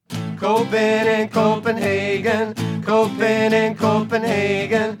Copen in Copenhagen, Copen in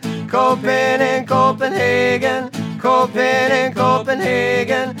Copenhagen, Copen in Copenhagen, Copen in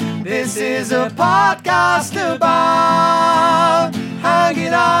Copenhagen. This is a podcast about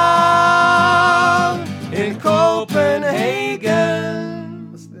hanging out in Copenhagen.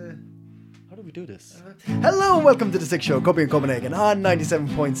 How do we do this? Hello and welcome to The Sick Show, Copen in Copenhagen on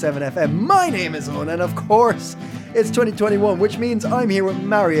 97.7 FM. My name is Owen, and of course, it's 2021, which means I'm here with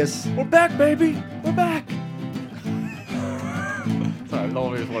Marius. We're back, baby! We're back! Sorry, I've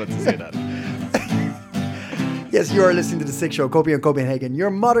always wanted to say that. Yes, you are listening to The Sick Show, Copen in Copenhagen, your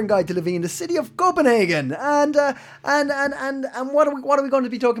modern guide to living in the city of Copenhagen. And what are we going to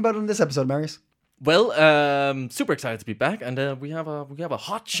be talking about in this episode, Marius? Well, super excited to be back, and we have a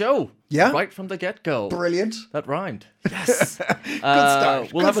hot show. Yeah? Right from the get-go. Brilliant. That rhymed. Yes. Good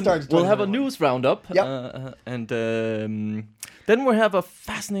start. We'll have a news roundup. Yep. And then we'll have a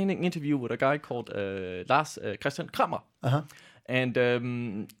fascinating interview with a guy called Lars Christian Kramer. Uh-huh.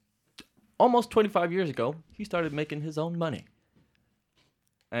 And almost 25 years ago, he started making his own money.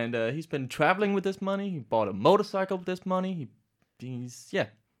 And he's been traveling with this money. He bought a motorcycle with this money.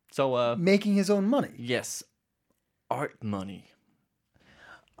 So Making his own money. yes, art money.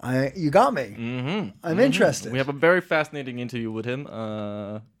 You got me. Mm-hmm. I'm interested. We have a very fascinating interview with him.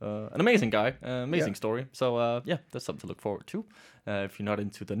 An amazing guy, amazing story. So that's something to look forward to if you're not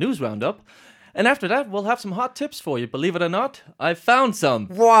into the news roundup. And after that, we'll have some hot tips for you. Believe it or not, I found some.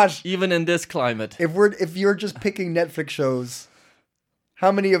 What? Even in this climate. If you're just picking Netflix shows,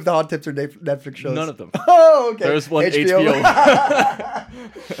 how many of the hot tips are Netflix shows? None of them. Oh, okay. There's one HBO.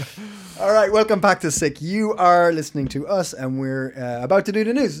 All right, welcome back to Sick. You are listening to us, and we're about to do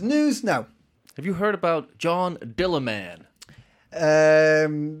the news. News now. Have you heard about John Dillerman?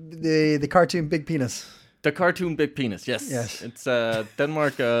 The cartoon Big Penis. The cartoon Big Penis, yes. Yes. It's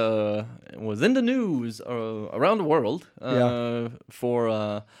Denmark was in the news around the world for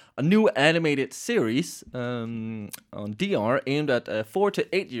a new animated series on DR aimed at 4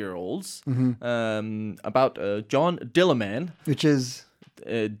 to 8 year olds about John Dillerman. Which is?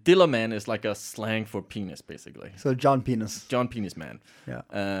 Dillerman is like a slang for penis, basically. So John Penis. John Penis Man. Yeah.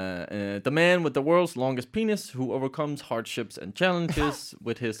 The man with the world's longest penis who overcomes hardships and challenges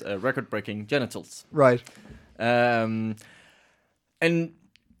with his record-breaking genitals. Right. And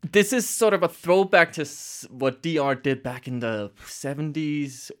this is sort of a throwback to what DR did back in the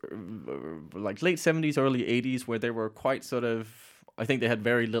 70s, like late 70s, early 80s, where they were quite sort of, I think they had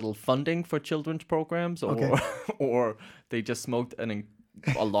very little funding for children's programs, or they just smoked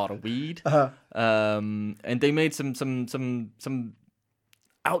a lot of weed. And they made some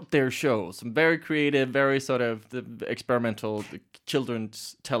out there shows, some very creative, very sort of experimental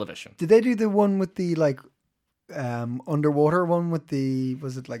children's television. Did they do the one with the underwater one with the,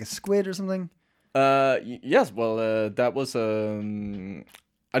 was it like a squid or something? Yes. Well, that was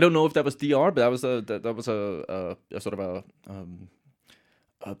I don't know if that was DR, but that was a sort of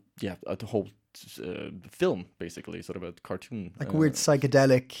a whole film, basically, sort of a cartoon, like weird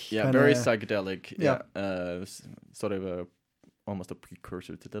psychedelic. Yeah, very psychedelic. Yeah, sort of almost a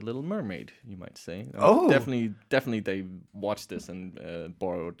precursor to The Little Mermaid, you might say. Oh, definitely, they watched this and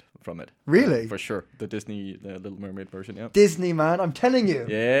borrowed from it. Really, for sure. The Little Mermaid version. Yeah, Disney, man, I'm telling you.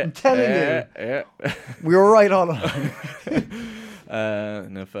 Yeah, I'm telling you. Yeah. We were right all along.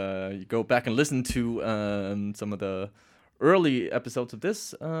 And if you go back and listen to some of the early episodes of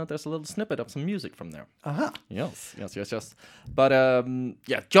this, there's a little snippet of some music from there. Uh-huh. Yes. But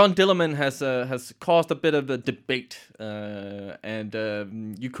John Dillerman has caused a bit of a debate, and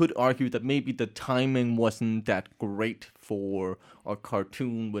you could argue that maybe the timing wasn't that great for a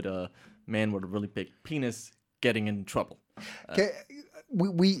cartoon with a man with a really big penis getting in trouble. Okay,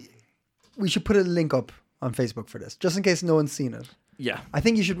 we should put a link up on Facebook for this, just in case no one's seen it. Yeah, I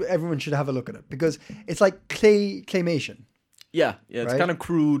think everyone should have a look at it, because it's like claymation. Yeah, it's right? kind of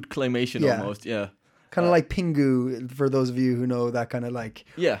crude claymation almost. Yeah, kind of like Pingu, for those of you who know that kind of like.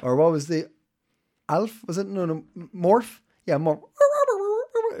 Yeah. Or what was the Alf? Was it no Morph? Yeah, Morph.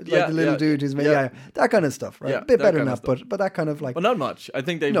 Like the little dude who's made, that kind of stuff, right? Yeah, a bit better than kind that, of but that kind of like. Well, not much. I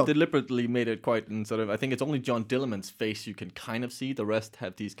think they deliberately made it quite in sort of. I think it's only John Dillerman's face you can kind of see. The rest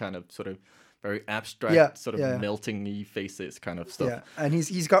have these kind of sort of very abstract, sort of melting-y faces, kind of stuff. Yeah, and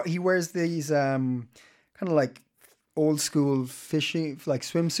he wears these kind of like old school fishing like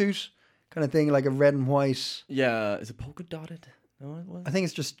swimsuit kind of thing, like a red and white. Yeah, is it polka dotted? No, it was. I think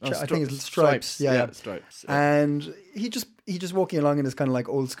it's just. I think it's stripes. Yeah, stripes. Yeah. And he just walking along in this kind of like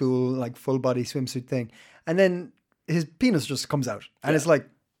old school like full body swimsuit thing, and then his penis just comes out, and it's like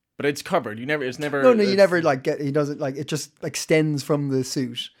but it's covered. It's never. No, you never like get. He doesn't like it. Just extends from the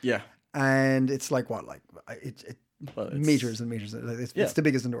suit, Yeah. and it's like what, like it Well, it's- meters and meters. It's Yeah. the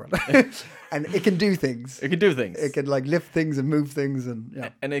biggest in the world, and it can do things. It can do things. It can like lift things and move things, and yeah.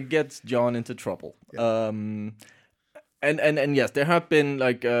 And it gets John into trouble. And yes, there have been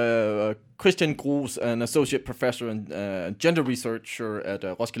like Christian Groos, an associate professor and gender researcher at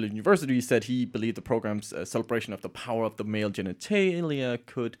Roskilde University, said he believed the program's celebration of the power of the male genitalia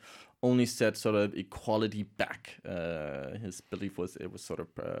could only set sort of equality back. His belief was it was sort of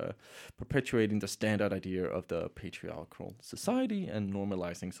perpetuating the standard idea of the patriarchal society and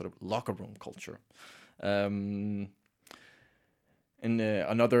normalizing sort of locker room culture. And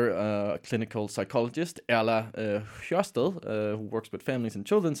another clinical psychologist, Erla Hørsted, who works with families and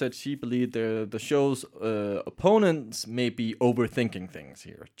children, said she believed the show's opponents may be overthinking things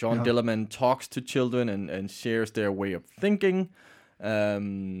here. John Dillerman talks to children and shares their way of thinking.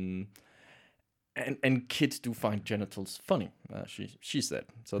 And kids do find genitals funny, she said.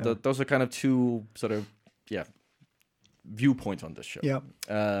 So those are kind of two sort of, viewpoints on this show. Yeah.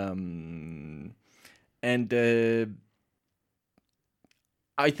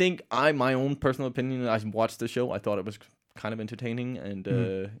 I think my own personal opinion, I watched the show. I thought it was kind of entertaining, and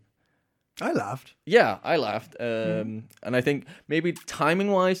I laughed. yeah, I laughed. And I think maybe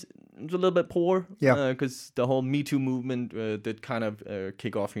timing-wise, it was a little bit poor. Yeah. Because the whole Me Too movement did kind of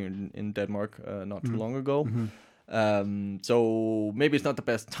kick off here in Denmark not too long ago. So maybe it's not the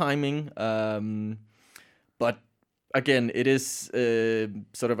best timing. But again, it is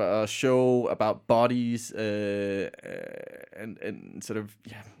sort of a show about bodies and sort of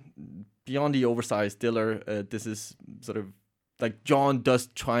beyond the oversized Diller. This is sort of like John does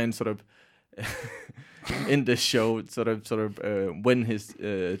try and sort of in this show sort of when his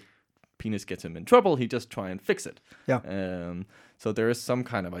penis gets him in trouble, he just try and fix it. Yeah. So there is some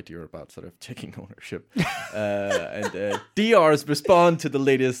kind of idea about sort of taking ownership. And DR's response to the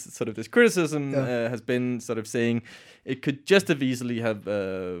latest sort of this criticism has been sort of saying it could just as easily have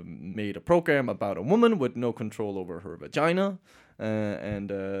made a program about a woman with no control over her vagina. And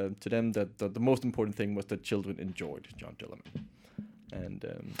to them, that the most important thing was that children enjoyed John Dillerman. And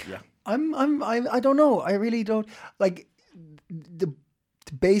I don't know. I really don't like the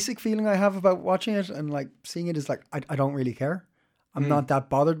basic feeling I have about watching it and like seeing it is like I don't really care. I'm not that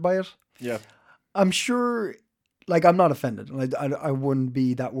bothered by it. Yeah. I'm sure, like, I'm not offended. Like, I wouldn't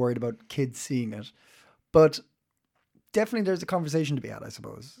be that worried about kids seeing it. But definitely there's a conversation to be had, I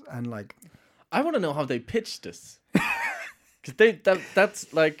suppose. And, like... I want to know how they pitched this. Because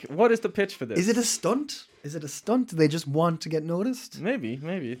that's, like, what is the pitch for this? Is it a stunt? Is it a stunt? Do they just want to get noticed? Maybe.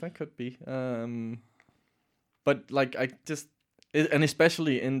 That could be. But, like, I just... And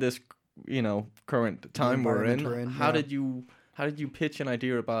especially in this, current time we're in, how did you pitch an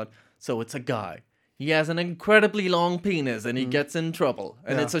idea about, so it's a guy. He has an incredibly long penis and he gets in trouble.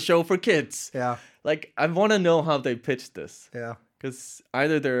 And it's a show for kids. Yeah. Like, I want to know how they pitched this. Yeah. Because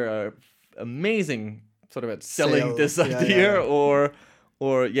either they're amazing sort of at selling this idea or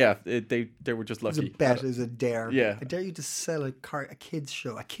they were just lucky. It's a bet, it's a dare. Yeah. I dare you to sell a kid's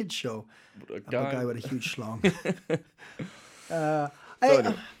show A of a guy with a huge schlong. I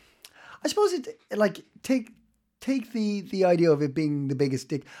suppose it, like, take the idea of it being the biggest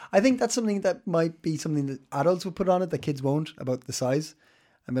dick. I think that's something that might be something that adults would put on it that kids won't, about the size,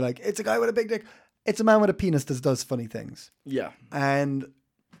 and be like, it's a guy with a big dick. It's a man with a penis that does funny things. Yeah. And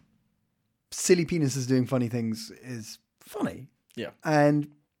silly penises doing funny things is funny. Yeah.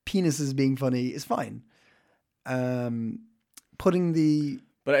 And penises being funny is fine.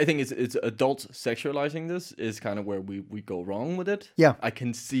 But I think it's adults sexualizing this is kind of where we go wrong with it. Yeah. I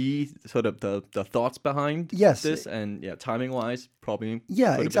can see sort of the thoughts behind this, and timing wise, probably could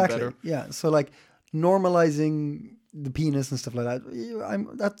have been exactly. better. Yeah, so like normalizing the penis and stuff like that,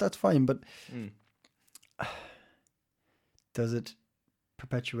 that's fine, but does it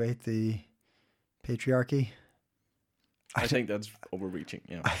perpetuate the patriarchy? I think that's overreaching.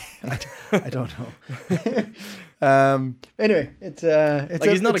 Yeah, I don't know. Anyway, it's like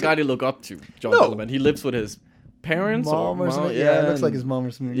he's not a guy to look up to, John Dillerman. He lives with his parents mom or something. Yeah, it looks like his mom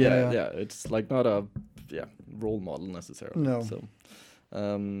or something. Yeah. It's like not a role model necessarily. No. So,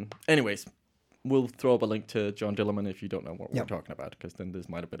 anyways, we'll throw up a link to John Dillerman if you don't know what we're talking about, because then this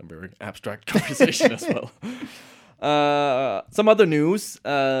might have been a very abstract conversation as well. Some other news.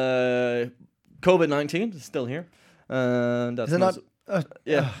 COVID-19 is still here. That's not. I'm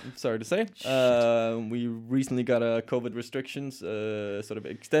sorry to say. We recently got COVID restrictions sort of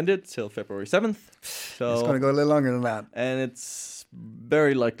extended till February 7th. So it's going to go a little longer than that. And it's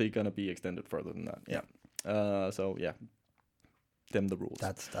very likely going to be extended further than that. Yeah. them the rules.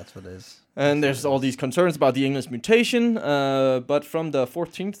 That's what it is. And there's all these concerns about the English mutation, but from the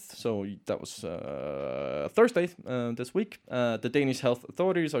 14th, so that was Thursday this week, the Danish health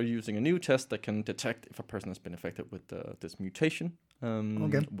authorities are using a new test that can detect if a person has been affected with this mutation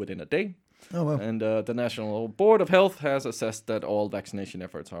within a day. Oh, wow. And the National Board of Health has assessed that all vaccination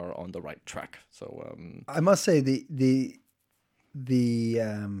efforts are on the right track. So I must say the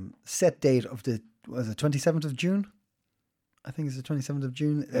set date of the 27th of June. I think it's the 27th of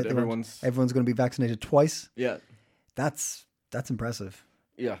June. Everyone's going to be vaccinated twice. Yeah, that's impressive.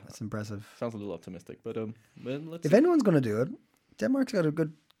 Yeah, that's impressive. Sounds a little optimistic, but let's if anyone's going to do it, Denmark's got a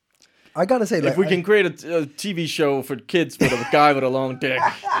good. I gotta say, if we can create a TV show for kids with a guy with a long dick,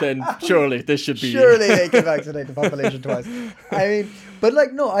 then surely this should be. Surely they can vaccinate the population twice. I mean, but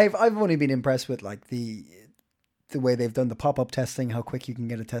like, no, I've only been impressed with like the way they've done the pop-up testing, how quick you can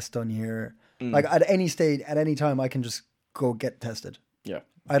get a test done here. Like at any stage, at any time, I can just go get tested. Yeah,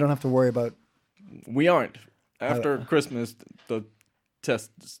 I don't have to worry about. We aren't after Christmas. The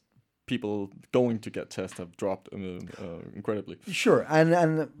tests. People going to get tests have dropped incredibly. Sure, and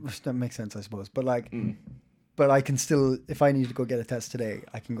that makes sense, I suppose. But like, but I can still, if I need to go get a test today,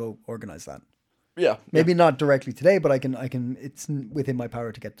 I can go organize that. Yeah, maybe not directly today, but I can. It's within my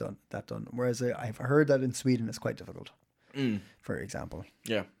power to get that done. Whereas I've heard that in Sweden it's quite difficult. For example.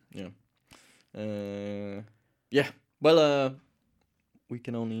 Yeah. Well, we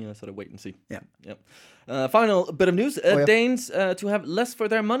can only sort of wait and see. Yeah. Final bit of news: Danes to have less for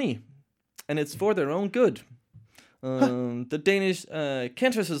their money. And it's for their own good. The Danish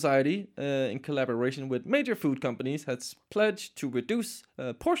Cancer Society, in collaboration with major food companies, has pledged to reduce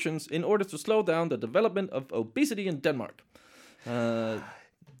portions in order to slow down the development of obesity in Denmark.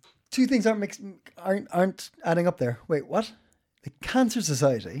 Two things aren't adding up there. Wait, what? The Cancer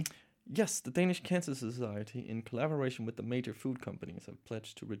Society? Yes, the Danish Cancer Society, in collaboration with the major food companies, have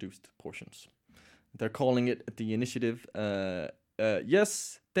pledged to reduce the portions. They're calling it the initiative.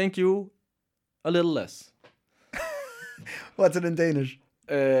 Yes, thank you. A little less. What's it in Danish?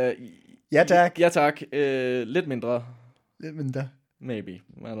 Ja tak. Ja tak. Lidt mindre. Lidt mindre. Maybe.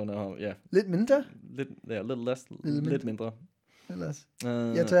 I don't know. Yeah. Lidt mindre? Little less. Lidt mindre. Little less.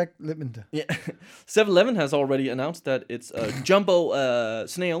 Ja tak. Lidt mindre. Yeah. 7-Eleven has already announced that its jumbo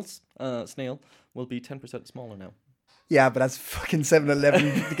snail will be 10% smaller now. Yeah, but that's fucking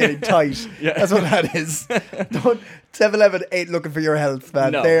 7-Eleven getting tight. Yeah. That's what that is. 7-Eleven ain't looking for your health,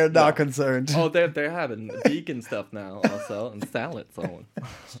 man. No, they're not concerned. Oh, they're having vegan stuff now also and salads. So.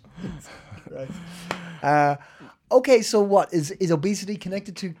 Right. Okay, so what is obesity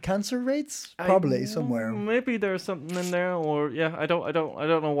connected to cancer rates? Probably somewhere. Maybe there's something in there, or I don't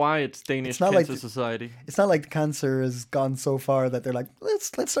know why it's Danish Cancer Society. It's not like cancer has gone so far that they're like,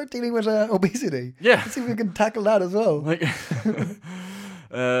 let's start dealing with obesity. Yeah, let's see if we can tackle that as well. Like,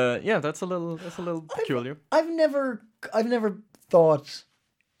 that's a little peculiar. I've never thought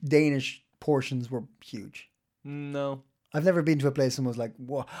Danish portions were huge. No, I've never been to a place and was like,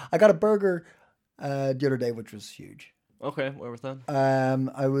 whoa. I got a burger the other day, which was huge. Okay, where was that?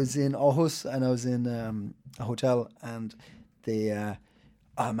 I was in Aarhus, and I was in a hotel, and they,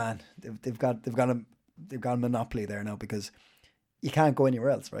 they've got a monopoly there now because you can't go anywhere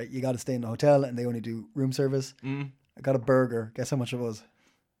else, right? You got to stay in the hotel, and they only do room service. I got a burger. Guess how much it was?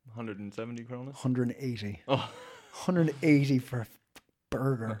 170 kroner. 180. Oh, 180 for a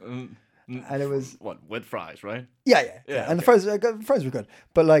burger. And it was what, with fries, right? Yeah. And the fries were good,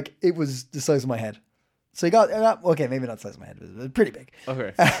 but like it was the size of my head. So you got okay, maybe not the size of my head, it was pretty big.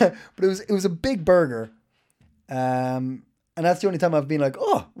 Okay, but it was a big burger, and that's the only time I've been like,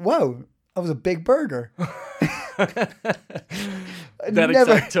 oh wow, that was a big burger.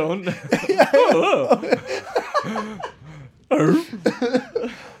 Exact tone.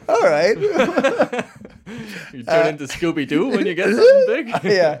 All right. You turn into Scooby-Doo when you get something big?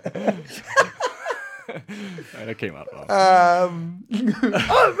 Yeah. That came out wrong.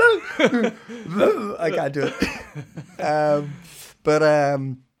 I can't do it.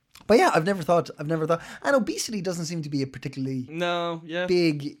 But yeah, I've never thought, and obesity doesn't seem to be a particularly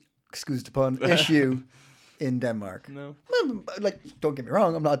big, excuse the pun, issue in Denmark. No. Like, don't get me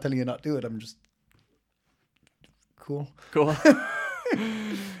wrong, I'm not telling you not to do it, I'm just cool.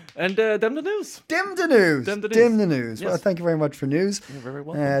 And Dim the News. Dim the News. Yes. Well, thank you very much for news. You're very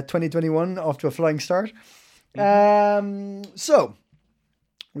welcome. 2021 off to a flying start. So,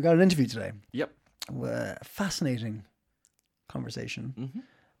 we got an interview today. Yep. Fascinating conversation.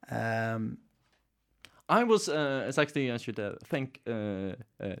 I was, it's actually, I should thank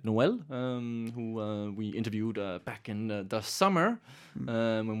Noel, who we interviewed back in the summer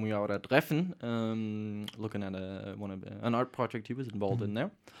when we were out at Reffen, looking at an art project he was involved in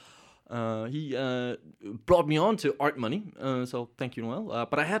there. He brought me on to Art Money, so thank you, Noel.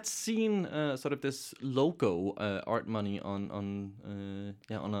 But I had seen sort of this logo, Art Money, on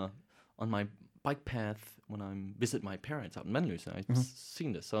my bike path when I visit my parents out in Menløse. I'd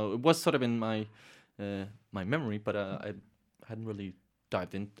seen this, so it was sort of in my memory, but I hadn't really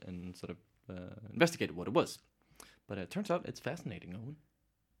dived in and sort of investigated what it was. But it turns out it's fascinating, Owen.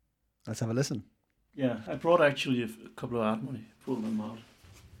 Let's have a listen. Yeah, I brought actually a couple of Art Money, pulled them out.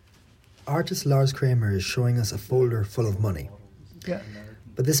 Artist Lars Kramer is showing us a folder full of money. Yeah.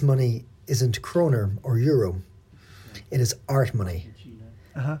 But this money isn't kroner or euro. It is art money.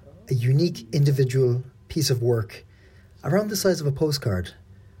 Uh-huh. A unique individual piece of work around the size of a postcard,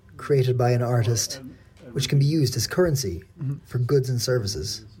 created by an artist, which can be used as currency for goods and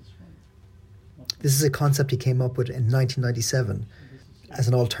services. This is a concept he came up with in 1997 as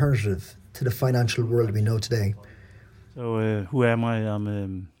an alternative to the financial world we know today. So who am I?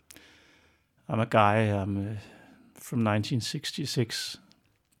 I'm a guy. I'm from 1966.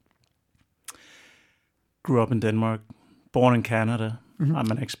 Grew up in Denmark. Born in Canada.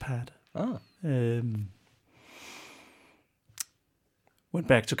 I'm an expat. Ah. Went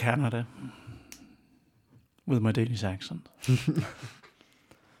back to Canada with my Danish accent.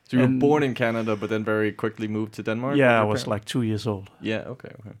 So you were born in Canada, but then very quickly moved to Denmark? Yeah, I was like 2 years old. Yeah,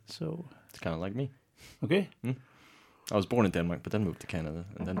 okay. So It's kind of like me. okay. I was born in Denmark, but then moved to Canada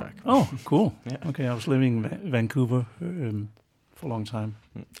and then back. Oh, cool. Yeah. Okay, I was living in Vancouver for a long time.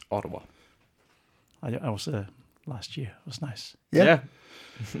 Ottawa. I was there last year. It was nice. Yeah.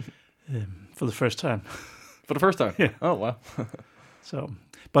 For the first time. For the first time? Yeah. Oh, wow. So,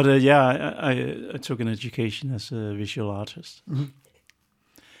 but I took an education as a visual artist.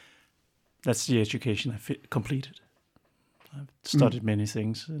 That's the education I completed. I've studied many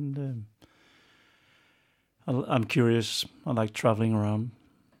things, and I'm curious. I like traveling around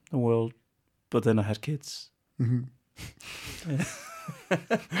the world, but then I had kids.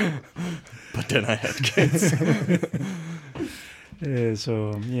 But then I had kids.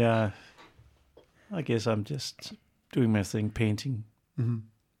 So I guess I'm just doing my thing, painting.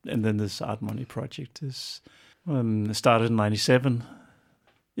 And then this Art Money project is started in 97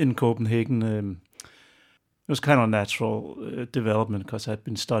 in Copenhagen. It was kind of natural development because I'd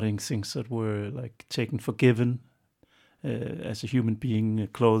been studying things that were like taken for given as a human being,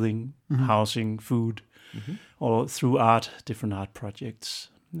 clothing, housing, food, all through art, different art projects,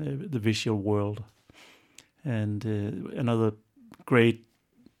 the visual world. And another great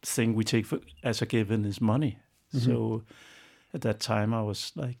thing we take as a given is money. So at that time I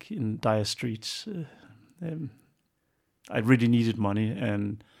was like in dire straits. I really needed money,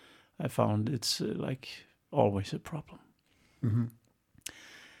 and I found it's like always a problem.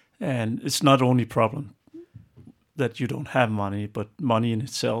 And it's not only problem that you don't have money, but money in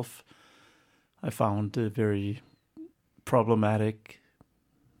itself I found very problematic.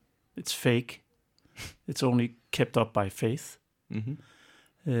 It's fake. It's only kept up by faith.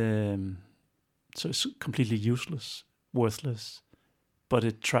 So it's completely useless, worthless, but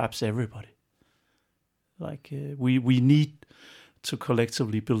it traps everybody. Like we need to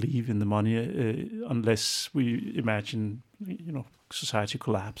collectively believe in the money, unless we imagine, society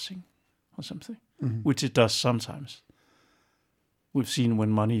collapsing or something, which it does sometimes. We've seen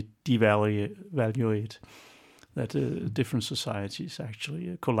when money devaluate that different societies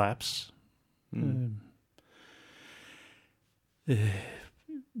actually collapse.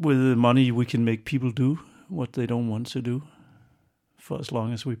 With money, we can make people do what they don't want to do for as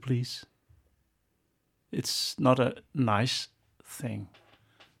long as we please. It's not a nice thing.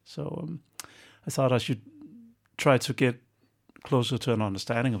 So I thought I should try to get closer to an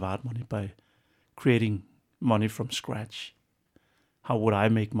understanding of art money by creating money from scratch. How would I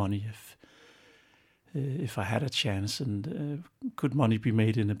make money if I had a chance? And could money be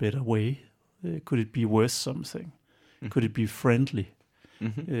made in a better way? Could it be worth something? Could it be friendly?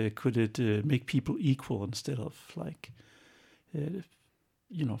 Could it make people equal instead of like,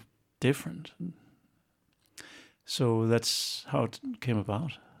 different? So that's how it came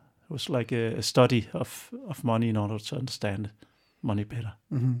about. It was like a study of money in order to understand money better.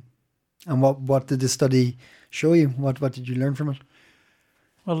 And what did the study show you? What did you learn from it?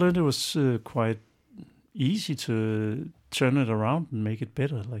 I learned it was quite easy to turn it around and make it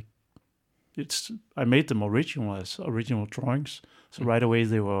better. Like I made them original drawings. So right away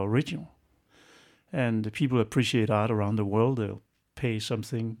they were original. And the people appreciate art around the world. They'll pay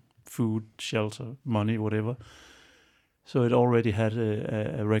something food, shelter, money, whatever. So it already had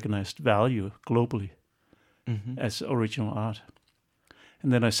a recognized value globally as original art.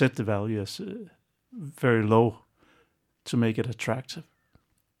 And then I set the value as very low to make it attractive.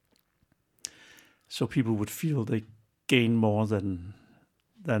 So people would feel they gain more than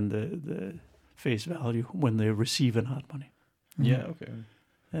the face value when they receive an art money. Yeah, okay.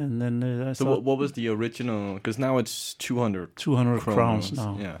 And then I So thought what was the original? Because now it's 200. 200 crowns kronos,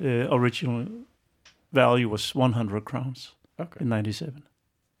 now. yeah. Original value was 100 crowns Okay. in 97.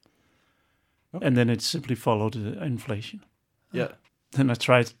 Okay. And then it simply followed inflation. Yeah. Then I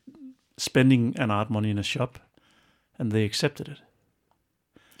tried spending an art money in a shop, and they accepted it.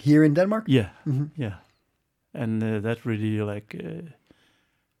 Here in Denmark? Yeah, Mhm. yeah. And that really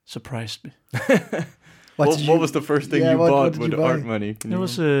surprised me. What was the first thing you what bought did with you buy? art money? Can There you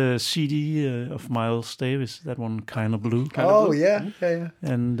was a CD of Miles Davis, that one Kind of Blue. Kind of Oh, blue? yeah.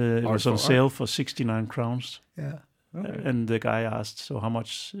 And it Art was on for sale for 69 crowns. Yeah. Okay. And the guy asked, so how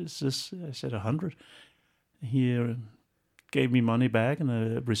much is this? I said 100. He gave me money back and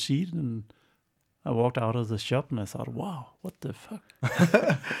a receipt, and I walked out of the shop and I thought, wow, what the fuck?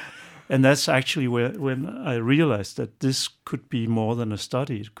 And that's actually when I realized that this could be more than a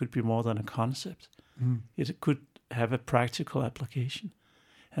study. It could be more than a concept. It could have a practical application.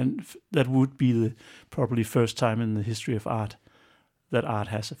 And that would be the probably first time in the history of art that art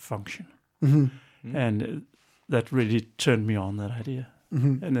has a function. And that really turned me on, that idea.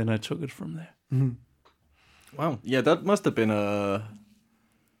 And then I took it from there. Wow. Yeah, that must have been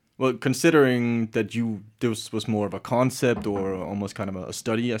well, considering that this was more of a concept or almost kind of a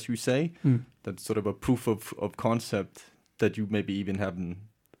study, as you say, that's sort of a proof of concept that you maybe even haven't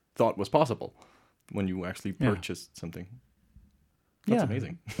thought was possible when you actually purchased something. That's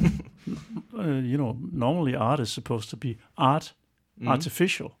amazing. Normally art is supposed to be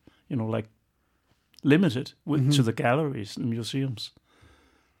artificial, like limited to the galleries and museums.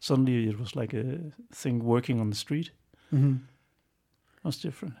 Suddenly it was like a thing working on the street. That's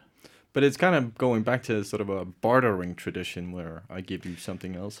different. But it's kind of going back to sort of a bartering tradition where I give you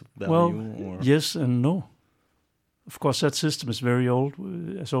something else of value. Well, yes and no. Of course, that system is very old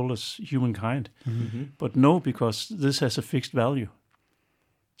as humankind. But no, because this has a fixed value.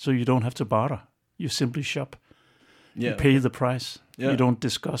 So you don't have to barter. You simply shop. You pay the price. Yeah. You don't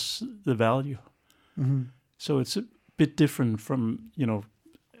discuss the value. So it's a bit different from,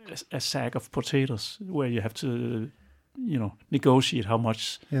 a sack of potatoes where you have to, negotiate how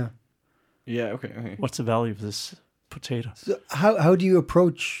much. Yeah. Yeah, okay. What's the value of this potato? So how do you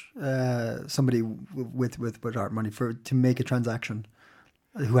approach somebody with art money to make a transaction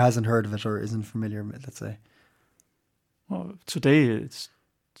who hasn't heard of it or isn't familiar with it, let's say? Well, today it's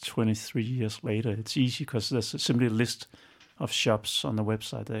 23 years later. It's easy because there's simply a list of shops on the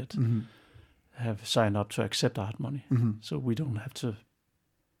website that have signed up to accept art money. So we don't have to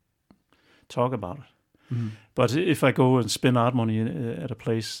talk about it. But if I go and spend art money at a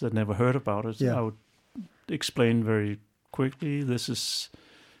place that never heard about it, I would explain very quickly, this is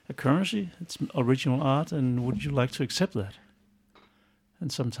a currency, it's original art, and would you like to accept that?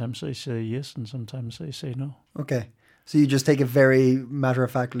 And sometimes they say yes, and sometimes they say no. Okay. So you just take it very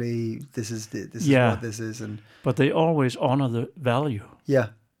matter-of-factly, this is what this is. But they always honor the value. Yeah.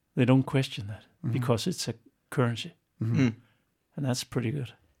 They don't question that because it's a currency. And that's pretty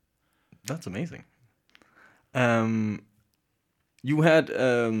good. That's amazing. You had,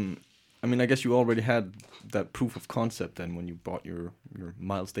 I guess you already had that proof of concept then when you bought your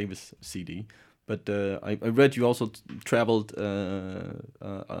Miles Davis CD. But I read you also traveled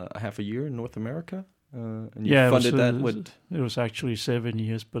a half a year in North America. And you funded that with... It was actually 7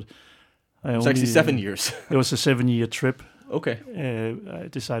 years, but It's actually 7 years. It was a 7-year trip. Okay. I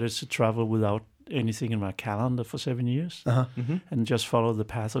decided to travel without anything in my calendar for 7 years and just follow the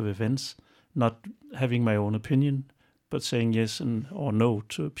path of events, not having my own opinion, but saying yes or no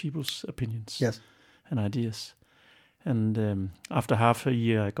to people's opinions and ideas. And after half a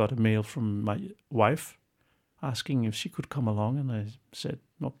year, I got a mail from my wife asking if she could come along, and I said,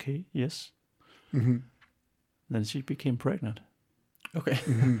 okay, yes. Then she became pregnant. Okay.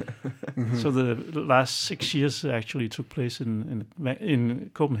 So the last 6 years actually took place in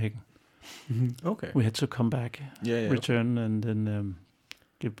Copenhagen. Okay. We had to come back, return, okay. and then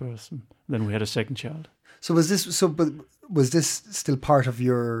give birth. And then we had a second child. So was this still part of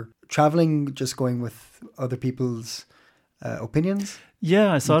your traveling, just going with other people's opinions?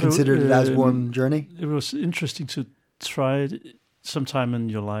 Yeah, I thought you considered it as one journey. It was interesting to try sometime in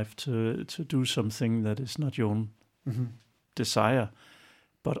your life to do something that is not your own desire,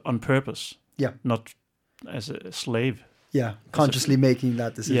 but on purpose. Yeah, not as a slave. Yeah, consciously making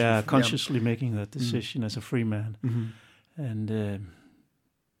that decision. Yeah, consciously making that decision as a free man. And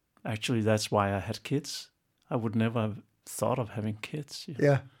actually, that's why I had kids. I would never have thought of having kids.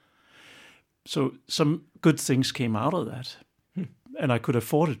 Yeah. So some good things came out of that. And I could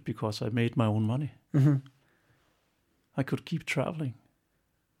afford it because I made my own money. I could keep traveling.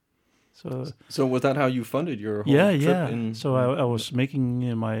 So was that how you funded your whole trip? So I was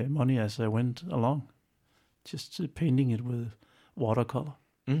making my money as I went along. Just painting it with watercolor.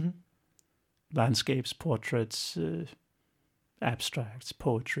 Landscapes, portraits, abstracts,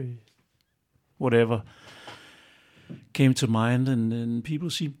 poetry, whatever came to mind. And people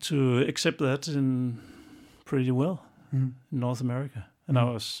seemed to accept that pretty well in North America. And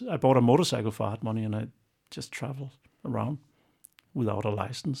I bought a motorcycle for art money, and I just traveled around without a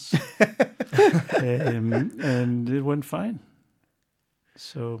license. And it went fine.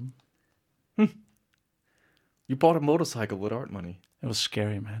 So... You bought a motorcycle with art money. It was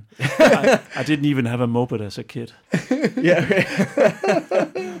scary, man. I didn't even have a moped as a kid. Yeah.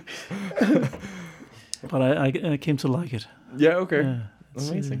 But I came to like it. Yeah, okay. Yeah,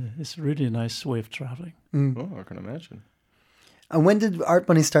 Amazing. It's really a nice way of traveling. Oh, I can imagine. And when did art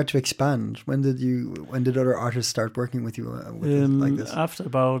money start to expand? When did other artists start working with you with it like this? After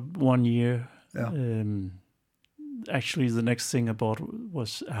about 1 year. Yeah. Actually, the next thing I bought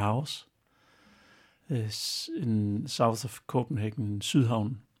was a house. Is in south of Copenhagen,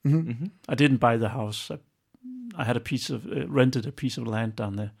 Sydhavn. I didn't buy the house. I had rented a piece of land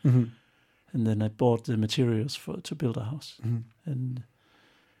down there, and then I bought the materials to build a house, and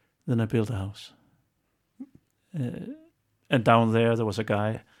then I built a house. And down there was a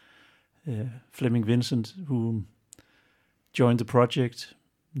guy, Flemming Vincent, who joined the project.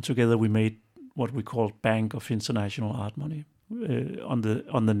 And together we made what we called Bank of International Art Money on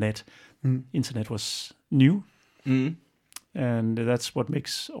the net. Internet was new, and that's what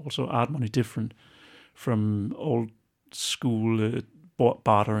makes also art money different from old school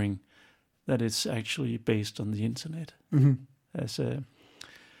bartering. That it's actually based on the internet as a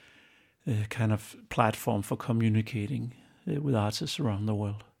kind of platform for communicating with artists around the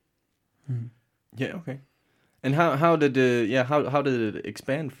world. Yeah. Okay. And how did it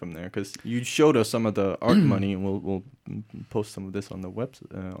expand from there? Because you showed us some of the art money, and we'll post some of this on the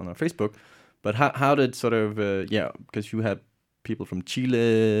on our Facebook. But how did sort of because you had people from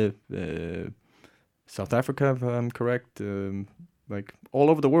Chile, South Africa, if I'm correct, like all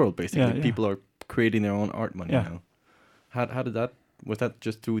over the world basically. Yeah. People are creating their own art money Yeah. now. How did that? Was that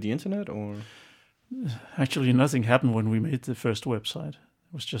just through the internet or? Actually, nothing happened when we made the first website.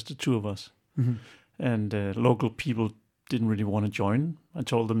 It was just the two of us. And local people didn't really want to join. I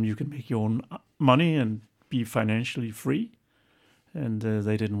told them you can make your own money and be financially free. And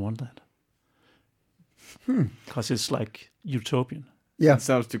they didn't want that. Because it's like utopian. Yeah. It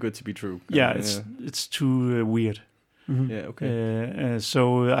sounds too good to be true. Yeah, it's too weird. Yeah, okay.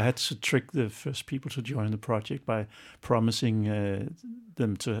 So I had to trick the first people to join the project by promising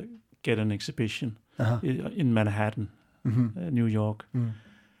them to get an exhibition in Manhattan, New York.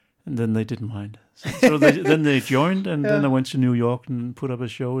 And then they didn't mind. So then they joined, and then I went to New York and put up a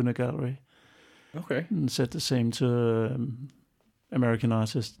show in a gallery. Okay. And said the same to American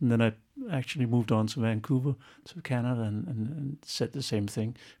artists. And then I actually moved on to Vancouver, to Canada, and said the same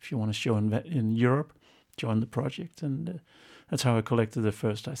thing. If you want to show in Europe, join the project. And that's how I collected the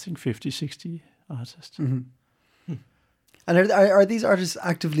first, I think, 50, 60 artists. And are these artists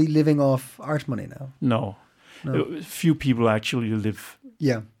actively living off art money now? No. Few people actually live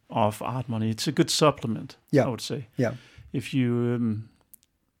off art money. It's a good supplement, I would say. Yeah. If you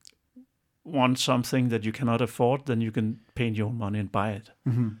want something that you cannot afford, then you can paint your own money and buy it.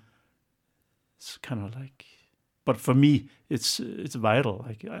 It's kind of like... But for me, it's vital.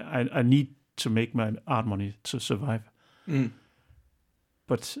 Like I need to make my art money to survive.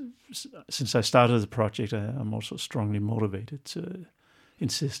 But since I started the project, I'm also strongly motivated to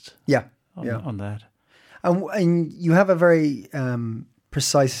insist on that. And you have a very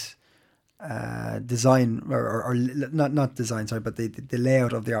precise design, or not design, sorry, but the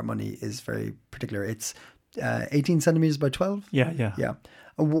layout of the art money is very particular. It's 18 centimeters by 12? Yeah.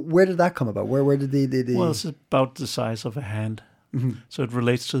 Where did that come about? Where did the... Well, it's about the size of a hand. So it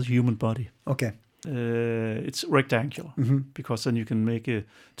relates to the human body. Okay. It's rectangular because then you can make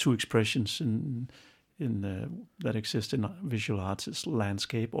two expressions in that exist in visual arts: is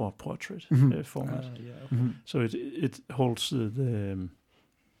landscape or portrait format. So it holds the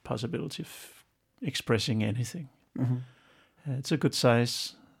possibility of expressing anything. It's a good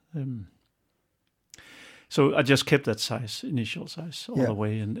size. So I just kept that initial size all the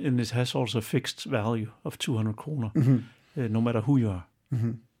way, and it has also a fixed value of 200 kroner. no matter who you are.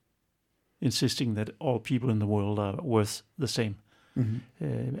 Mm-hmm. Insisting that all people in the world are worth the same.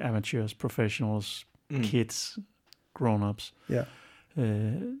 Mm-hmm. Amateurs, professionals, kids, grown-ups. Yeah.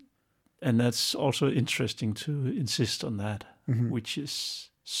 And that's also interesting to insist on that, which is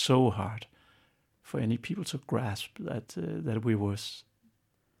so hard for any people to grasp that we're worth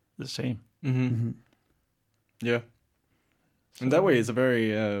the same. Yeah. In that way, it's a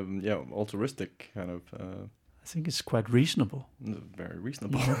very altruistic kind of. I think it's quite reasonable. Very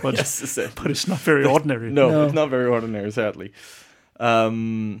reasonable, but yes, but it's not very ordinary. No, it's not very ordinary, sadly.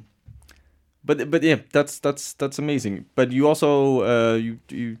 But yeah, that's amazing. But you also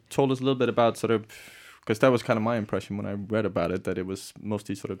you told us a little bit about sort of, because that was kind of my impression when I read about it, that it was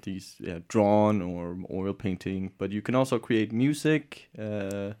mostly sort of these drawn or oil painting. But you can also create music.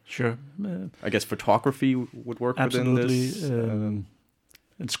 Sure. I guess photography would work absolutely, within this.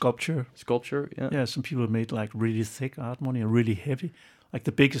 And sculpture. Sculpture, yeah. Yeah, some people made like really thick art money and really heavy. Like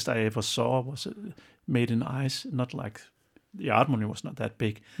the biggest I ever saw was made in ice. Not like the art money was not that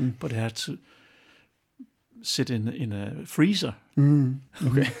big, but it had to sit in a freezer.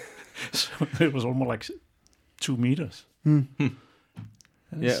 Okay. So it was almost like 2 meters.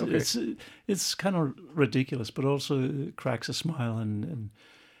 Yeah, okay. It's kind of ridiculous, but also cracks a smile and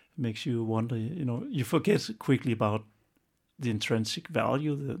makes you wonder. You know, you forget quickly about the intrinsic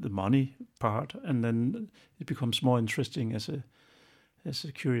value, the money part, and then it becomes more interesting as a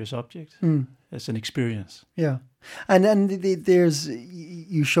curious object, as an experience. Yeah, and there's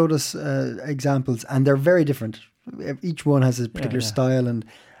you showed us examples, and they're very different. Each one has a particular style, and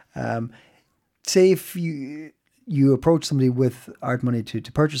say if you approach somebody with art money to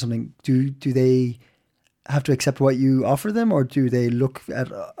purchase something, do they have to accept what you offer them, or do they look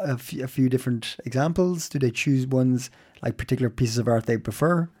at a few different examples? Do they choose ones like particular pieces of art they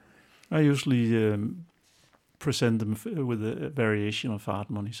prefer? I usually present them with a variation of art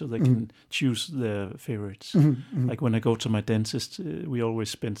money, so they can choose their favorites. Like when I go to my dentist, we always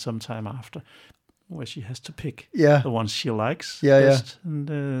spend some time after where she has to pick the ones she likes best. And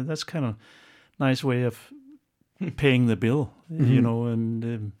that's kind of nice way of paying the bill, you know,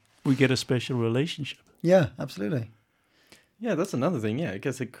 and we get a special relationship. Yeah, absolutely. Yeah, that's another thing. Yeah, I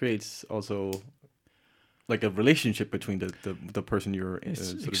guess it creates also like a relationship between the person you're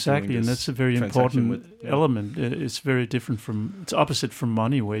sort exactly, of and that's a very important element. It's very different it's opposite from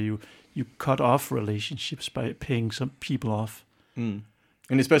money, where you cut off relationships by paying some people off.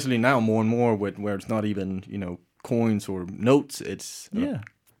 And especially now, more and more, where it's not even coins or notes. It's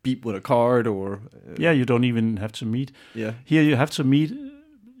beat with a card or you don't even have to meet. Yeah, here you have to meet.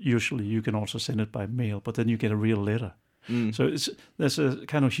 Usually, you can also send it by mail, but then you get a real letter. So there's a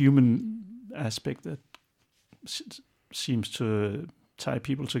kind of human aspect that seems to tie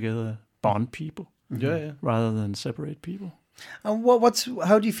people together, bond people, rather than separate people. And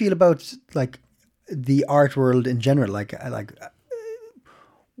how do you feel about like the art world in general, like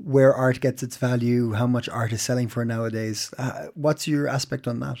where art gets its value, how much art is selling for nowadays? What's your aspect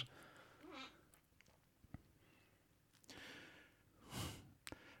on that?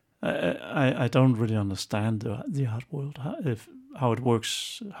 I don't really understand the art world, how it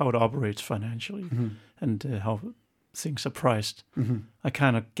works, how it operates financially, and how things are priced. I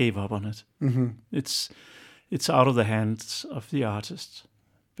kind of gave up on it. It's out of the hands of the artists.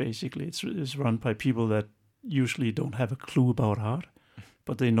 Basically, it's run by people that usually don't have a clue about art,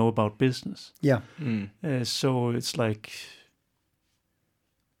 but they know about business. Yeah. So it's like,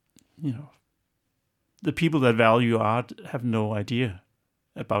 the people that value art have no idea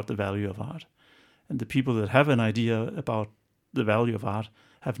about the value of art, and the people that have an idea about the value of art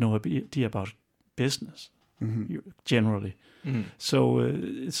have no idea about business generally. So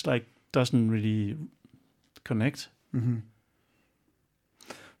it's like doesn't really connect.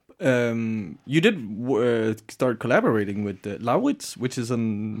 You did start collaborating with Lauritz, which is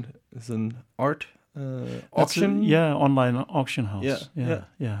an art auction. Online auction house.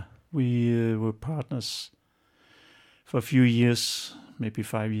 Yeah. We were partners for a few years, maybe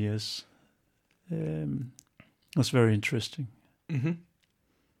 5 years. It was very interesting.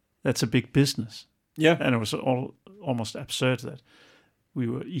 That's a big business. Yeah, and it was almost absurd that we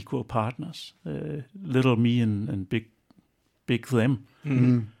were equal partners, little me and big them.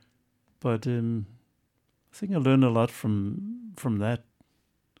 But I think I learned a lot from that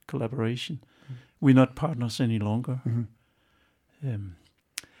collaboration. We're not partners any longer,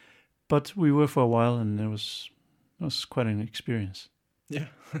 but we were for a while, and it was quite an experience. Yeah.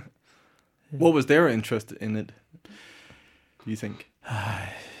 What was their interest in it, do you think?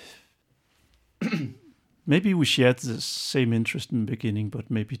 Maybe we shared the same interest in the beginning,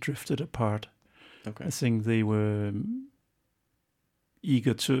 but maybe drifted apart. Okay. I think they were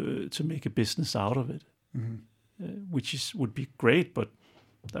eager to make a business out of it, which would be great, but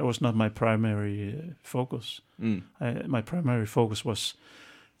that was not my primary focus. My primary focus was,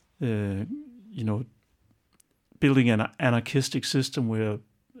 building an anarchistic system where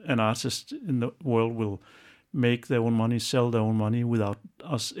an artist in the world will make their own money, sell their own money without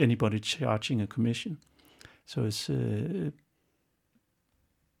anybody charging a commission. So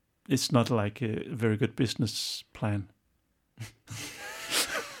it's not like a very good business plan.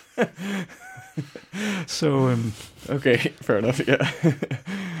 So okay, fair enough. Yeah.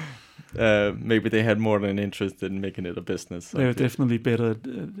 Maybe they had more than interest in making it a business. They were definitely better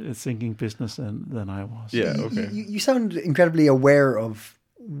at thinking business than I was. Yeah, okay. You sound incredibly aware of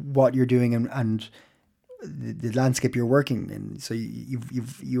what you're doing and the landscape you're working in. So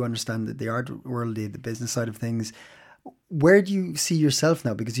you understand the art world, the business side of things. Where do you see yourself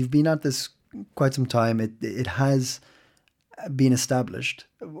now? Because you've been at this quite some time. It has been established.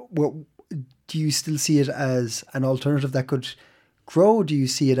 Do you still see it as an alternative that could grow? Do you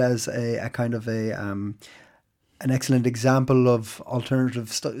see it as a kind of an excellent example of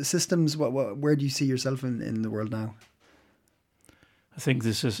alternative systems? Where do you see yourself in the world now? I think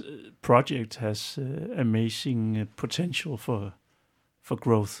this project has amazing potential for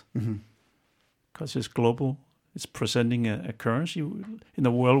growth, because it's global. It's presenting a currency in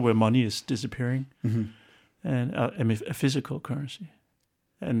a world where money is disappearing, and a physical currency,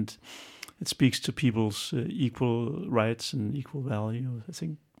 and it speaks to people's equal rights and equal value. I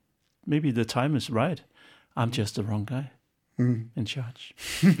think maybe the time is right. I'm just the wrong guy in charge.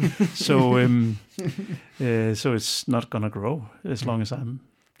 So it's not going to grow as long as I'm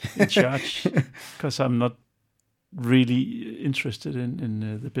in charge, because I'm not really interested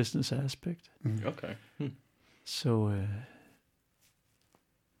in the business aspect. Okay. So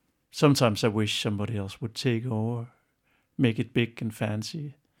sometimes I wish somebody else would take over, make it big and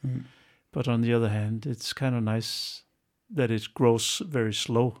fancy. But on the other hand, it's kind of nice that it grows very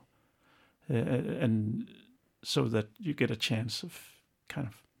slow, and so that you get a chance of kind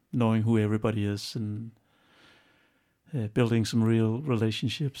of knowing who everybody is and building some real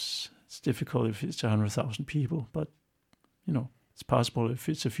relationships. It's difficult if it's 100,000 people, but it's possible if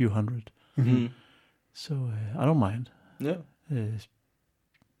it's a few hundred. So I don't mind. Yeah.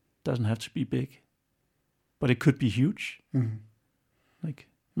 Doesn't have to be big, but it could be huge. Like,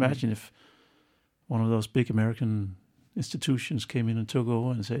 imagine if one of those big American institutions came in and took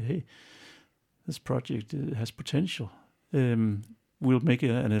over and said, "Hey, this project has potential. We'll make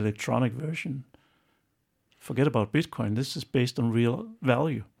an electronic version. Forget about Bitcoin. This is based on real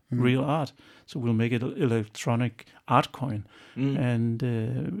value, real art. So we'll make it an electronic art coin, and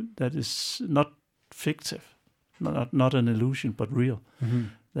that is not fictive, not an illusion, but real.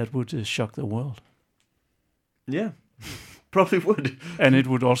 That would shock the world." Yeah, probably would. And it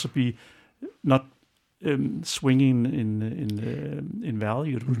would also be not swinging in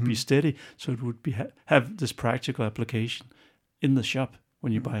value. It would be steady, so it would be have this practical application in the shop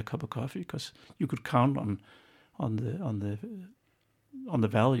when you buy a cup of coffee, because you could count on the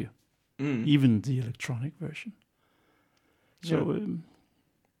value, even the electronic version. So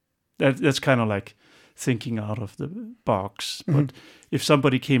that's kind of like thinking out of the box. But if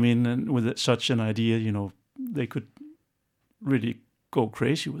somebody came in and with such an idea, they could really go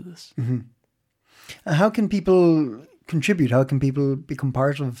crazy with this. How can people contribute? How can people become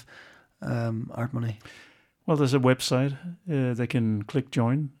part of Art Money? Well, there's a website. They can click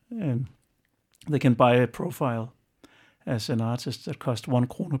join, and they can buy a profile as an artist that costs 1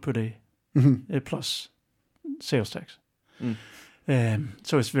 kroner per day, plus sales tax.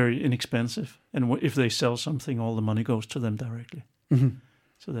 So it's very inexpensive. And if they sell something, all the money goes to them directly.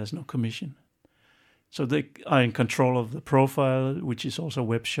 So there's no commission. So they are in control of the profile, which is also a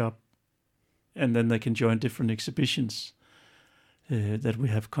web shop. And then they can join different exhibitions that we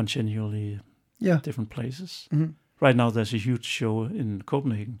have continually different places. Right now there's a huge show in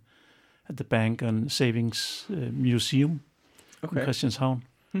Copenhagen at the Bank and Savings Museum in Christianshavn.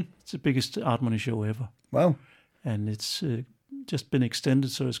 It's the biggest Art Money show ever. Wow. And it's just been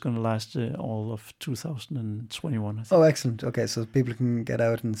extended, so it's going to last all of 2021, I think. Oh, excellent. Okay, so people can get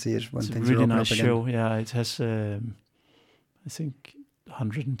out and see it when It's things a are really open nice up again. show. Yeah, it has, I think,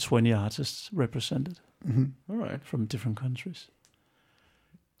 120 artists represented All right. from different countries.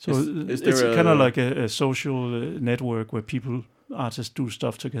 So Is it's there kind of like a social network where artists do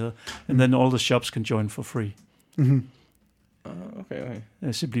stuff together, and then all the shops can join for free. Okay.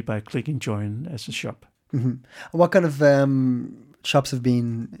 Simply by clicking join as a shop. What kind of shops have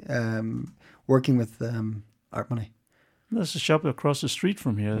been working with Art Money? There's a shop across the street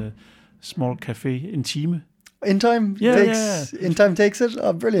from here, a small cafe Intime. In time takes it.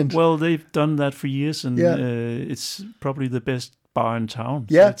 Oh, brilliant. Well, they've done that for years, and Yeah. It's probably the best bar in town.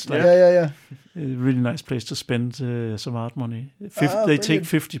 So yeah, it's like yeah. a really nice place to spend some art money. They brilliant. take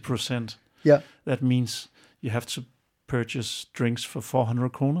 50%. Yeah. That means you have to purchase drinks for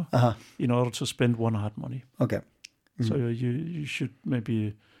 400 kroner in order to spend one art money. Okay. So you should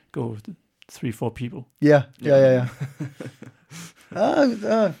maybe go with 3-4 people. Yeah.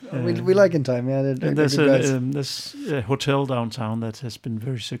 We like In Time. Yeah, And there's a hotel downtown that has been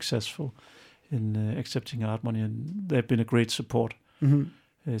very successful in accepting art money, and they've been a great support.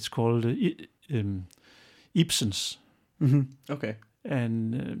 It's called Ibsens, Okay.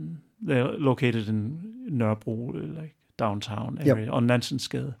 and they're located in Nørrebro, like downtown area on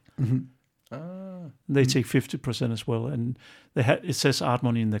Nansensgade. They take 50% as well, and it says art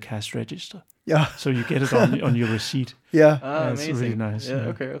money in the cash register. Yeah. So you get it on your receipt. Yeah. That's Amazing. really nice.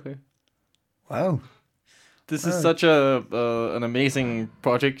 Yeah. Okay. Wow. This is such an amazing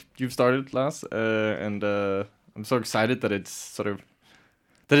project you've started, Lars, and I'm so excited that it's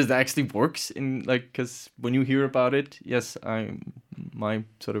that it actually works in because when you hear about it, yes, my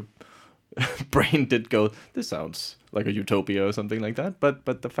sort of brain did go, this sounds like a utopia or something like that,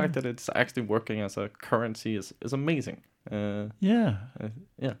 but the fact that it's actually working as a currency is amazing. Yeah.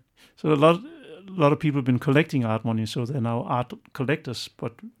 So a lot of people have been collecting art money, so they're now art collectors,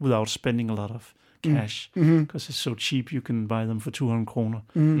 but without spending a lot of cash, because it's so cheap. You can buy them for 200 kroner,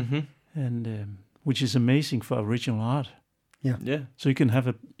 and which is amazing for original art. Yeah. So you can have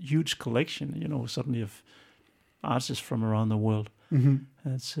a huge collection, suddenly of artists from around the world.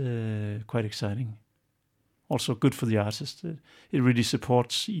 That's quite exciting. Also good for the artist. It really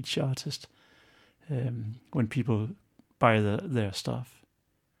supports each artist when people buy their stuff.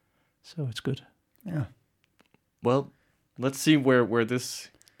 So it's good. Yeah. Well, let's see where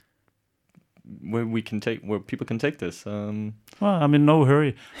people can take this. Well, I'm in no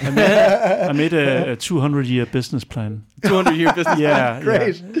hurry. I made a 200-year business plan. 200-year business. Yeah,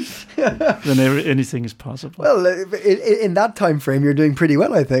 Great. Then anything is possible. Well, in that time frame, you're doing pretty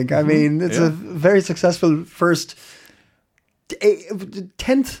well, I think. I mean, it's a very successful first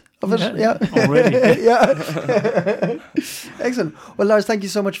 10th of it. Yeah. Already. Yeah. Excellent. Well, Lars, thank you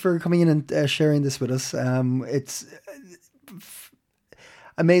so much for coming in and sharing this with us. It's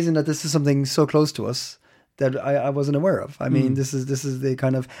amazing that this is something so close to us that I wasn't aware of. I mean, this is the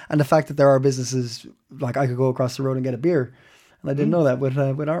kind of, and the fact that there are businesses like I could go across the road and get a beer, and I didn't know that with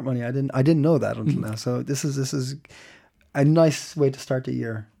art money. I didn't know that until now. So this is a nice way to start the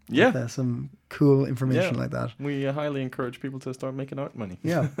year. Yeah. With, some cool information like that. We highly encourage people to start making art money.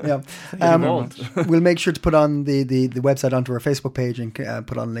 Yeah. Involved. We'll make sure to put on the website onto our Facebook page and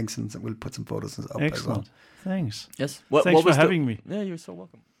put on links, and we'll put some photos up Excellent. as well. Thanks. Yes. Thanks for having me. Yeah, you're so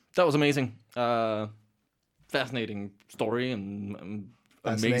welcome. That was amazing. Fascinating story and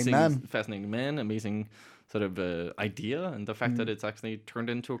fascinating man, amazing sort of idea, and the fact that it's actually turned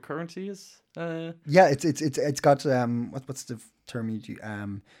into a currency is. It's got what's the term you do?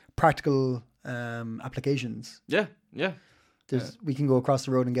 Practical applications. Yeah. We can go across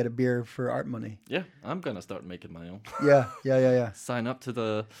the road and get a beer for art money. Yeah, I'm gonna start making my own. Yeah. Sign up to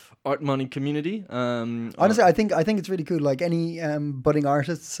the art money community. Honestly, I think it's really cool. Like any budding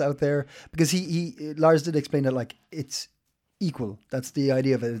artists out there, because Lars did explain that like it's equal. That's the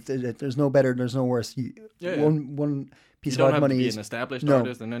idea of it. There's no better, there's no worse. One piece of art money is is an established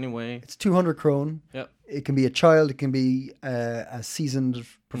artist in any way. It's 200 krone. Yeah, it can be a child. It can be a seasoned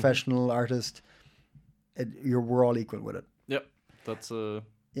professional artist. We're all equal with it. Yep, that's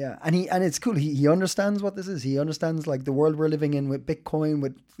Yeah, and it's cool. He understands what this is. He understands like the world we're living in with Bitcoin,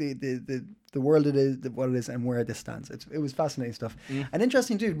 with the world it is, what it is, and where this stands. It was fascinating stuff. And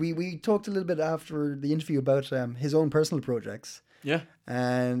interesting too. We talked a little bit after the interview about his own personal projects. Yeah,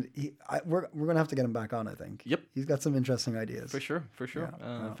 and we're gonna have to get him back on. I think. Yep, he's got some interesting ideas. For sure.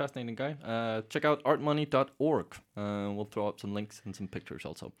 Yeah. Fascinating guy. Check out artmoney.org. We'll throw up some links and some pictures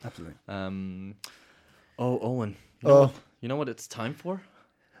also. Absolutely. Owen. You know what it's time for?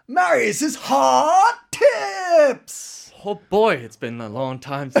 Marius's hot tips. Oh boy, it's been a long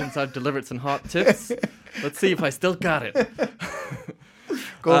time since I've delivered some hot tips. Let's see if I still got it.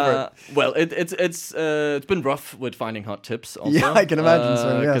 Go for it. Well, it's been rough with finding hot tips. Also. Yeah, I can imagine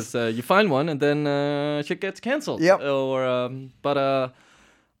so. Yes, because you find one and then shit gets cancelled. Yep. I'm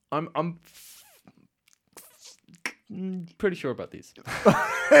pretty sure about these.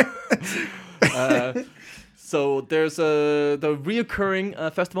 So there's the reoccurring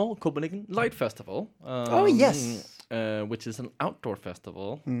festival, Copenhagen Light Festival. Yes. Which is an outdoor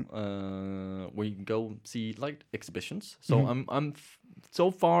festival where you can go see light exhibitions. So I'm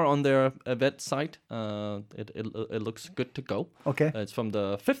so far on their event site, it looks good to go. Okay. It's from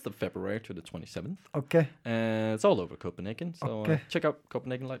the 5th of February to the 27th. Okay. And it's all over Copenhagen. So Okay. check out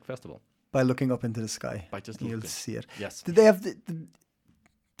Copenhagen Light Festival. By looking up into the sky, By just you'll looking. see it. Yes. Did they have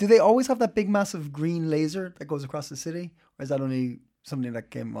do they always have that big, massive green laser that goes across the city, or is that only something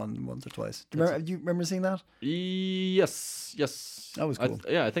that came on once or twice? Do you remember seeing that? Yes. That was cool.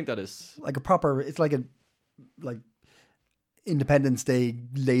 I think that is. Like a proper, it's like a Independence Day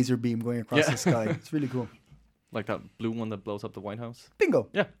laser beam going across the sky. It's really cool. Like that blue one that blows up the White House. Bingo.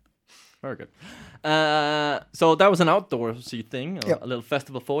 Yeah. Very good. So that was an outdoorsy thing, a little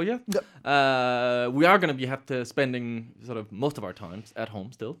festival for you. Yep. We are going to have to spending sort of most of our times at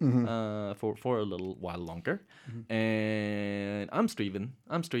home still for a little while longer, and I'm streaming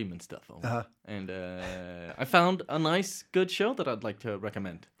stuff, and I found a nice, good show that I'd like to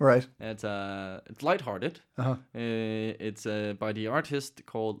recommend. Right. It's lighthearted. It's by the artist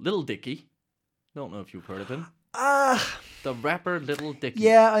called Little Dicky. Don't know if you've heard of him. The rapper Little Dicky.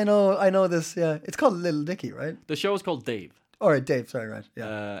 Yeah, I know this. Yeah, it's called Little Dicky, right? The show is called Dave. All right, Dave. Sorry, right?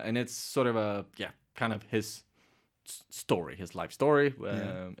 Yeah. And it's sort of kind of his story, his life story,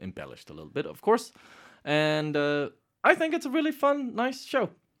 embellished a little bit, of course. And I think it's a really fun, nice show.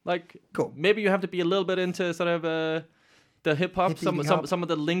 Like, cool. Maybe you have to be a little bit into sort of the hip hop. Some of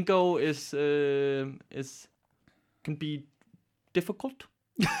the lingo can be difficult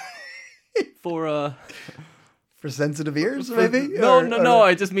for. For sensitive ears, maybe? No.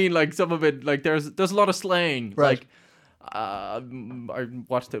 I just mean like some of it. Like there's a lot of slang. Right. Like I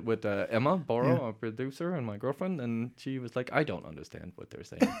watched it with Emma Borrow, our producer, and my girlfriend, and she was like, "I don't understand what they're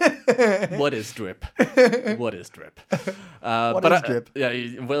saying. What is drip? What is drip? What is drip?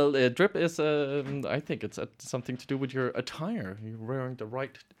 Yeah. Well, drip is. I think it's something to do with your attire. You're wearing the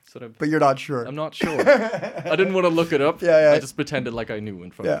right sort of. But you're not sure. I'm not sure. I didn't want to look it up. Yeah. I just pretended like I knew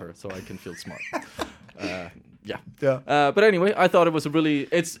in front of her, so I can feel smart. Yeah. But anyway, I thought it was a really.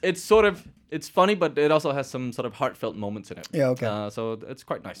 It's funny, but it also has some sort of heartfelt moments in it. Yeah. Okay. So it's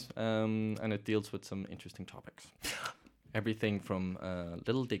quite nice. And it deals with some interesting topics. Everything from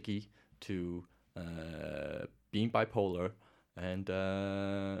Little Dicky to being bipolar and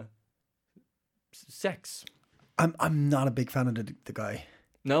sex. I'm not a big fan of the guy.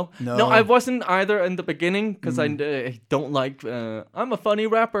 No, No. I wasn't either in the beginning because I don't like. I'm a funny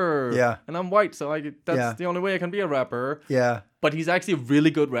rapper, and I'm white, so that's the only way I can be a rapper. Yeah, but he's actually a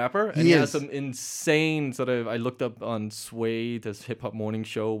really good rapper, and he is. has some insane sort of. I looked up on Sway, this hip hop morning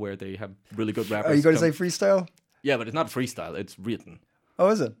show where they have really good rappers. Are you going to say freestyle? Yeah, but it's not freestyle; it's written. Oh,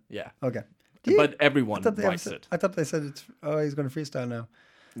 is it? Yeah. Okay. But everyone writes it. I thought they said it's. Oh, he's going to freestyle now.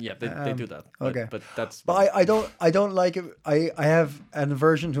 Yeah, they do that. Okay, but that's. But I don't like it. I have an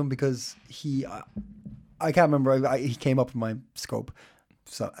aversion to him because I can't remember. He came up in my scope,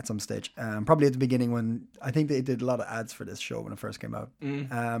 so at some stage, probably at the beginning when I think they did a lot of ads for this show when it first came out.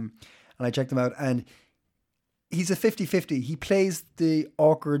 And I checked him out, and he's a 50-50. He plays the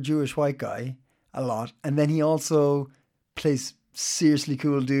awkward Jewish white guy a lot, and then he also plays seriously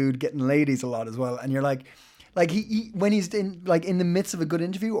cool dude getting ladies a lot as well. And you're like he when he's in the midst of a good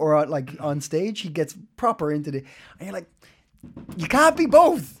interview or like on stage, he gets proper into and you're like, you can't be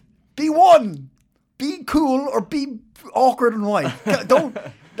both. Be one. Be cool or be awkward and white. Don't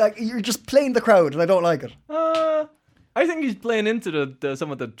like you're just playing the crowd, and I don't like it. I think he's playing into the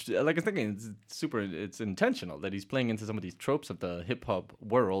some of the like I think it's intentional that he's playing into some of these tropes of the hip hop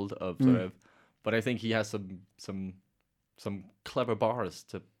world of sort of, but I think he has some clever bars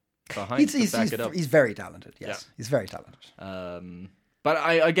to back it up. He's very talented. Yes, he's very talented. But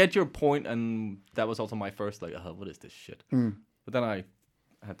I get your point, and that was also my first like, what is this shit? But then I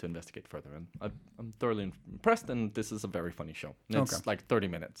had to investigate further, and I'm thoroughly impressed. And this is a very funny show. And it's like 30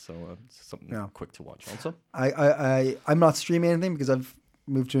 minutes, so it's something quick to watch. Also, I'm not streaming anything because I've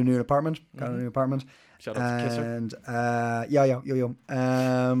moved to a new apartment. Got a new apartment. Shout out to Kisser. And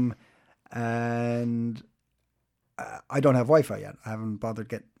and I don't have Wi-Fi yet. I haven't bothered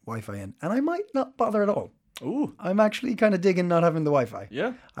to get Wi-Fi in, and I might not bother at all. Ooh, I'm actually kind of digging not having the Wi-Fi.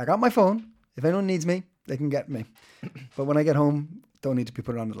 Yeah, I got my phone. If anyone needs me, they can get me. But when I get home, don't need to be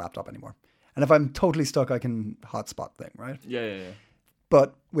put on the laptop anymore. And if I'm totally stuck, I can hotspot thing, right? Yeah.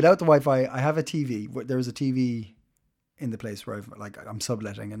 But without the Wi-Fi, I have a TV. There is a TV in the place where I'm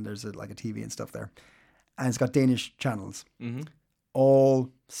subletting, and there's a TV and stuff there, and it's got Danish channels. Mm-hmm. All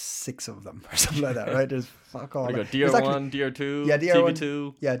 6 of them or something like that, right? There's fuck all. You got DR1, DR2, DR1,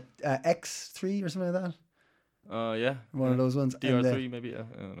 TV2. Yeah, X3 or something like that. Yeah. One of those ones. DR3 maybe. I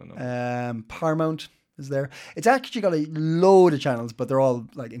don't know. Paramount is there. It's actually got a load of channels, but they're all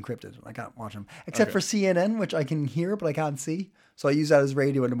like encrypted. I can't watch them except for CNN, which I can hear but I can't see. So I use that as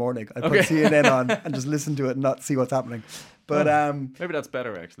radio in the morning. I put CNN on and just listen to it and not see what's happening. But maybe that's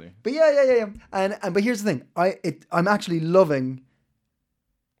better actually. But yeah. And but here's the thing. I'm actually loving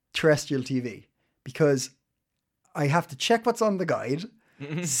terrestrial TV because I have to check what's on the guide,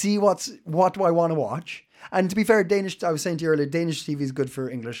 see what do I want to watch. And to be fair, Danish, I was saying to you earlier, Danish TV is good for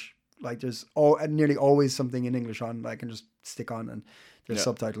English. Like there's nearly always something in English on that I can just stick on and there's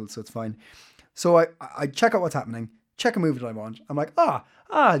subtitles, so it's fine. So I check out what's happening, check a movie that I want. I'm like,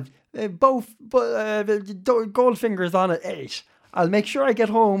 Goldfinger's on at 8. I'll make sure I get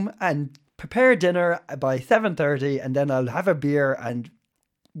home and prepare dinner by 7:30 and then I'll have a beer and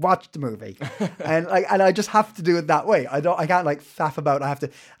watch the movie. and I just have to do it that way. I can't like faff about. I have to,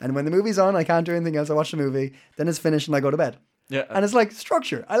 and when the movie's on, I can't do anything else. I watch the movie, then it's finished and I go to bed. Yeah. And it's like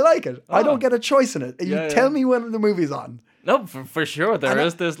structure. I like it. I don't get a choice in it. You tell me when the movie's on. No, for sure. There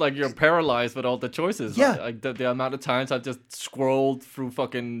is this, like, you're paralyzed with all the choices. Yeah. Like the amount of times I've just scrolled through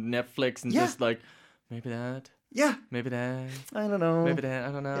fucking Netflix and just like, maybe that. Yeah. Maybe that. I don't know. Maybe that.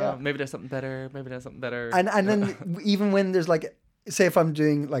 I don't know. Yeah. Maybe there's something better. Maybe there's something better. And then even when there's like, say if I'm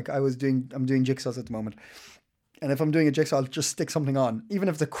doing jigsaws at the moment. And if I'm doing a jigsaw, I'll just stick something on. Even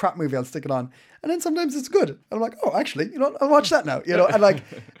if it's a crap movie, I'll stick it on. And then sometimes it's good. And I'm like, oh, actually, you know, I'll watch that now. You know, and like,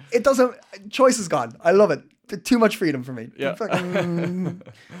 it doesn't, choice is gone. I love it. Too much freedom for me. Yeah. Fucking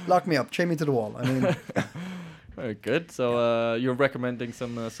lock me up, chain me to the wall. I mean, very good. So you're recommending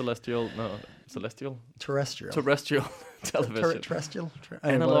some terrestrial television. Terrestrial?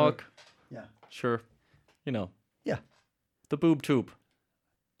 Analog. Yeah. Sure. You know. Yeah. The boob tube.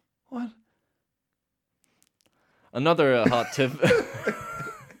 What? Another hot tip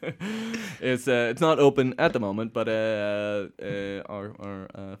is it's not open at the moment, but our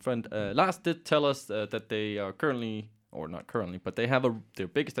friend Lars did tell us that they are currently, or not currently, but they have their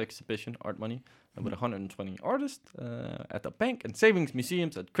biggest exhibition, Art Money, with 120 artists at the Bank and Savings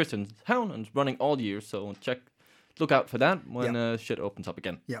Museums at Christianshavn, and it's running all year. So look out for that when shit opens up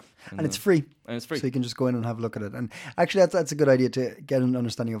again. Yeah, and it's free. And it's free, so you can just go in and have a look at it. And actually, that's a good idea to get an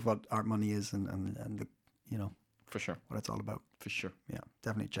understanding of what Art Money is and the, you know. For sure. What it's all about. For sure. Yeah,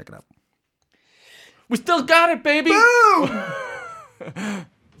 definitely check it out. We still got it, baby! Boom!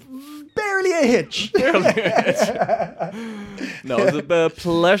 Barely a hitch. Barely a hitch. No, it's a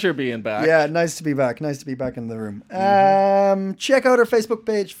pleasure being back. Yeah, nice to be back. Nice to be back in the room. Check out our Facebook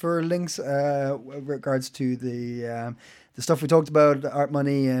page for links with regards to the stuff we talked about, Art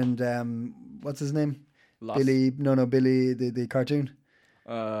Money and what's his name? Billy, the cartoon.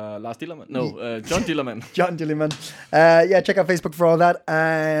 Lars Dillerman. No, John Dillerman. John Dillerman. Check out Facebook for all that.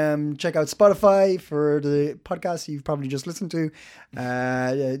 Check out Spotify for the podcast you've probably just listened to.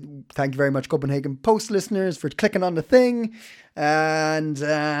 Thank you very much, Copenhagen Post listeners, for clicking on the thing. And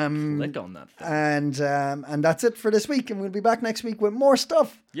click on that thing. And that's it for this week. And we'll be back next week with more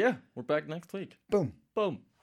stuff. Yeah, we're back next week. Boom. Boom.